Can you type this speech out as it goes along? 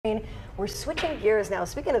We're switching gears now.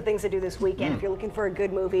 Speaking of things to do this weekend, if you're looking for a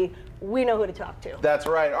good movie, we know who to talk to. That's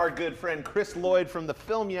right. Our good friend Chris Lloyd from the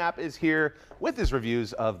Film Yap is here with his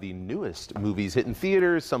reviews of the newest movies hitting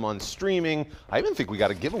theaters, some on streaming. I even think we got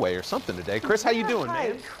a giveaway or something today. Chris, how you doing,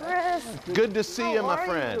 man? Hi, Chris. Good to see you, my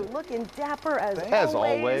friend. You? Looking dapper as always. As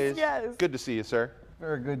always. Yes. Good to see you, sir.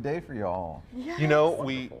 Very good day for y'all. Yes. You know,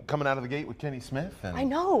 we coming out of the gate with Kenny Smith. And I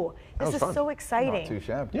know. This is fun. so exciting. Not too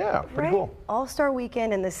shabby. Yeah, pretty cool. All-Star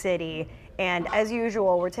Weekend in the city. And as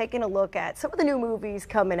usual, we're taking a look at some of the new movies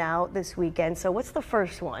coming out this weekend. So what's the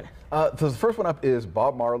first one? So the first one up is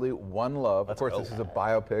Bob Marley, One Love. Let's of course, go. this is a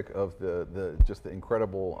biopic of just the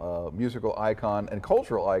incredible musical icon and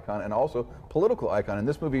cultural icon and also political icon. And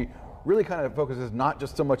this movie really kind of focuses not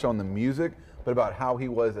just so much on the music, but about how he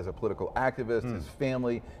was as a political activist, his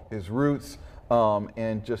family, his roots,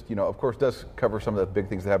 and just, you know, of course, does cover some of the big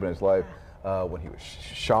things that happened in his life. When he was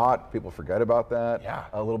shot, people forget about that. Yeah.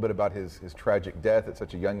 A little bit about his tragic death at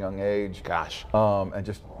such a young age. Gosh. And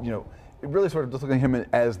just, you know, it really sort of just looking at him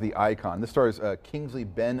as the icon. This stars Kingsley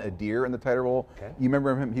Ben-Adir in the title role. Okay. You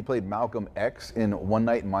remember him? He played Malcolm X in One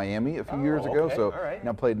Night in Miami a few years ago. Okay. So All right.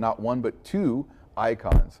 now played not one but two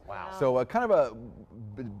icons. Wow. So kind of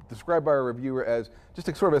described by a reviewer as just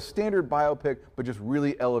a sort of a standard biopic, but just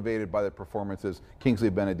really elevated by the performances. Kingsley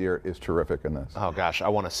Ben-Adir is terrific in this. Oh, gosh, I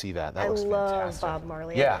want to see that. That looks I love fantastic. Bob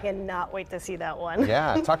Marley. Yeah. I cannot wait to see that one.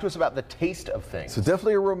 Yeah, talk to us about the taste of things. So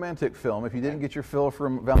definitely a romantic film. If you didn't get your fill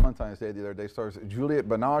from Valentine's Day the other day, stars Juliette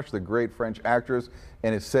Binoche, the great French actress,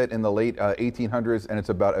 and it's set in the late 1800s, and it's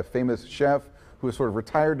about a famous chef who is sort of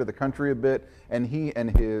retired to the country a bit, and he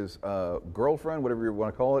and his girlfriend, whatever you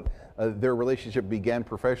want to call it, their relationship began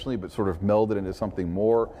professionally but sort of melded into something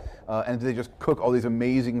more, and they just cook all these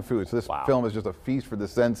amazing foods. So this film is just a feast for the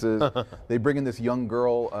senses. They bring in this young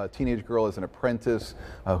girl, teenage girl, as an apprentice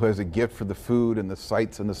who has a gift for the food and the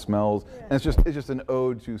sights and the smells, and it's just an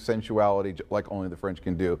ode to sensuality like only the French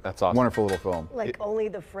can do. That's awesome. Wonderful little film. Like only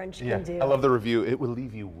the French can do. I love the review. It will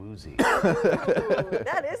leave you woozy. Ooh,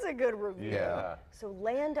 that is a good review. Yeah. So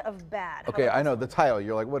Land of Bad. Okay, I know the title.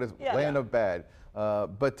 You're like, what is Land of Bad?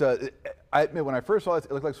 But I admit, when I first saw it,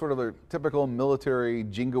 it looked like sort of a typical military,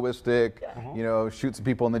 jingoistic, you know, shoot some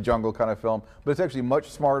people in the jungle kind of film. But it's actually much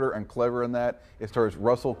smarter and clever in that. It stars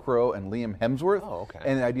Russell Crowe and Liam Hemsworth. Oh, okay.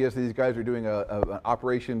 And the idea is that these guys are doing an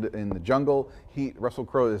operation in the jungle. Russell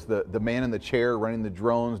Crowe is the man in the chair running the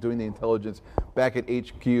drones, doing the intelligence back at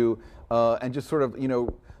HQ, and just sort of, you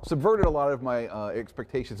know, subverted a lot of my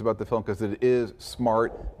expectations about the film because it is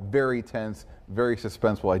smart, very tense, very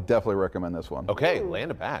suspenseful. I definitely recommend this one. Okay, Land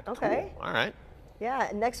of Bad. Okay. Cool. All right. Yeah,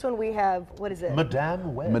 next one we have, what is it?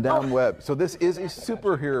 Madame Web. Madame Web. So this is a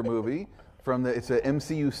superhero movie it's a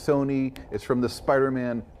MCU Sony. It's from the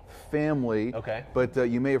Spider-Man family. Okay. But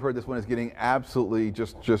you may have heard this one is getting absolutely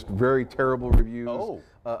just very terrible reviews. Oh.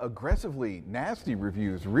 Aggressively nasty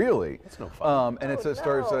reviews, really. That's no fun. And it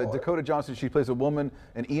stars Dakota Johnson. She plays a woman,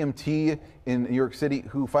 an EMT in New York City,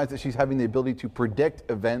 who finds that she's having the ability to predict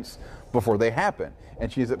events before they happen.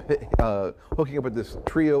 And she's hooking up with this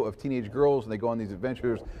trio of teenage girls, and they go on these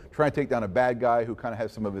adventures, trying to take down a bad guy who kind of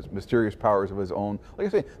has some of his mysterious powers of his own. Like I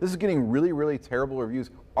say, this is getting really, really terrible reviews.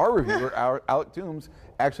 Our reviewer, Alec Toombs,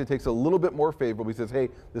 actually takes a little bit more favorable. He says, hey,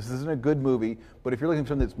 this isn't a good movie, but if you're looking for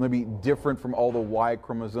something that's maybe different from all the Y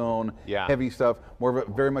chromosome heavy stuff, more of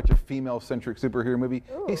a very much a female-centric superhero movie,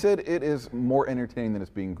 he said it is more entertaining than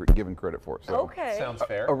it's being given credit for. So Okay. Sounds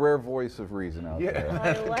fair. a rare voice of reason out there.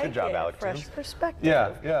 I like Good job, it. Alex. Fresh perspective.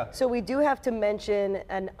 Yeah. So we do have to mention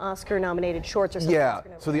an Oscar-nominated shorts or something. Yeah,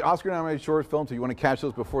 so the Oscar-nominated short films, so you want to catch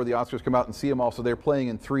those before the Oscars come out and see them all. So they're playing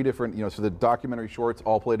in three different, you know, so the documentary shorts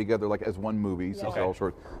all play together like as one movie. So it's all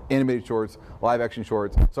shorts, animated shorts, live-action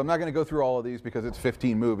shorts. So I'm not going to go through all of these because it's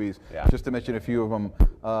 15 movies. Yeah. Just to mention a few of them,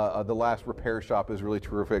 The Last Repair Shop is really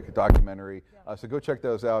terrific documentary. So go check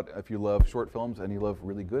those out if you love short films and you love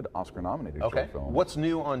really good Oscar-nominated short films. What's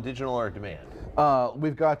new on digital or demand?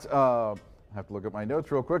 We've got. I have to look at my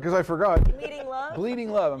notes real quick because I forgot. Bleeding Love?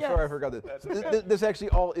 Bleeding Love. I'm Yes. sorry I forgot this. This actually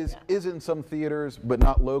all is in some theaters, but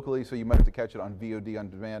not locally, so you might have to catch it on VOD on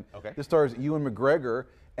demand. Okay. This stars Ewan McGregor,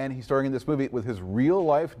 and he's starring in this movie with his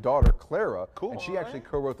real-life daughter, Clara. Cool. And she actually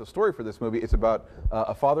co-wrote the story for this movie. It's about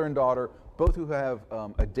a father and daughter, both who have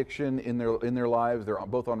addiction in their lives. They're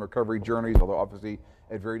both on recovery journeys, although obviously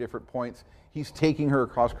at very different points. He's taking her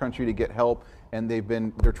across country to get help, and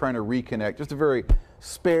they're trying to reconnect. Just a very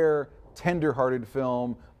spare, tender-hearted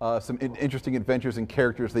film, some interesting adventures and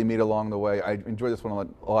characters they meet along the way. I enjoy this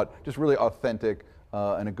one a lot. Just really authentic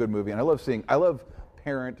and a good movie. And I love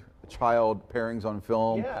parent-child pairings on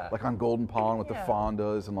film, like on Golden Pond with the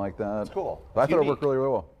Fondas and like that. That's cool. But I thought it worked really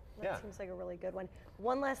well. That seems like a really good one.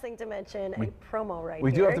 One last thing to mention, a promo right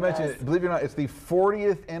We here. do have to mention, believe it or not, it's the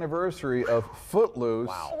 40th anniversary of Footloose.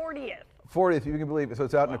 Wow. 40th. 40th, if you can believe it. So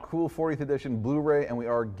it's out in a cool 40th edition Blu-ray, and we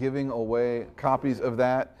are giving away copies of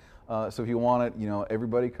that. So if you want it, you know,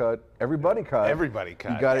 everybody cut. Everybody cut.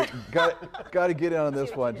 You got to get in on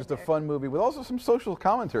this one. Just a fun movie with also some social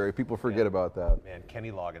commentary. People forget about that. Man,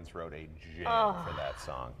 Kenny Loggins wrote a jam for that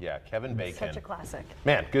song. Yeah, Kevin Bacon. Such a classic.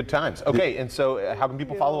 Man, good times. Okay, and so how can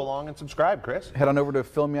people follow along and subscribe, Chris? Head on over to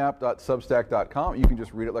filmyap.substack.com. You can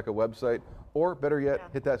just read it like a website, or better yet,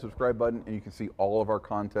 hit that subscribe button, and you can see all of our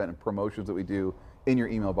content and promotions that we do in your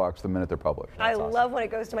email box the minute they're published. I love when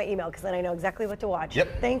it goes to my email because then I know exactly what to watch.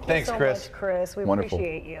 Yep. Thank you Thanks, so Chris. much, Chris. We Wonderful.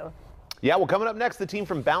 appreciate you. Yeah, well, coming up next, the team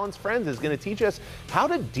from Balance Friends is going to teach us how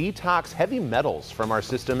to detox heavy metals from our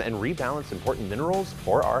system and rebalance important minerals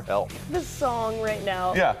for our health. The song right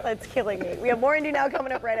now, Yeah. that's killing me. We have more Indy Now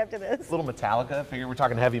coming up right after this. A little Metallica. Figure we're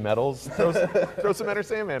talking heavy metals. Throw some Enter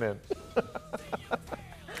Sandman in.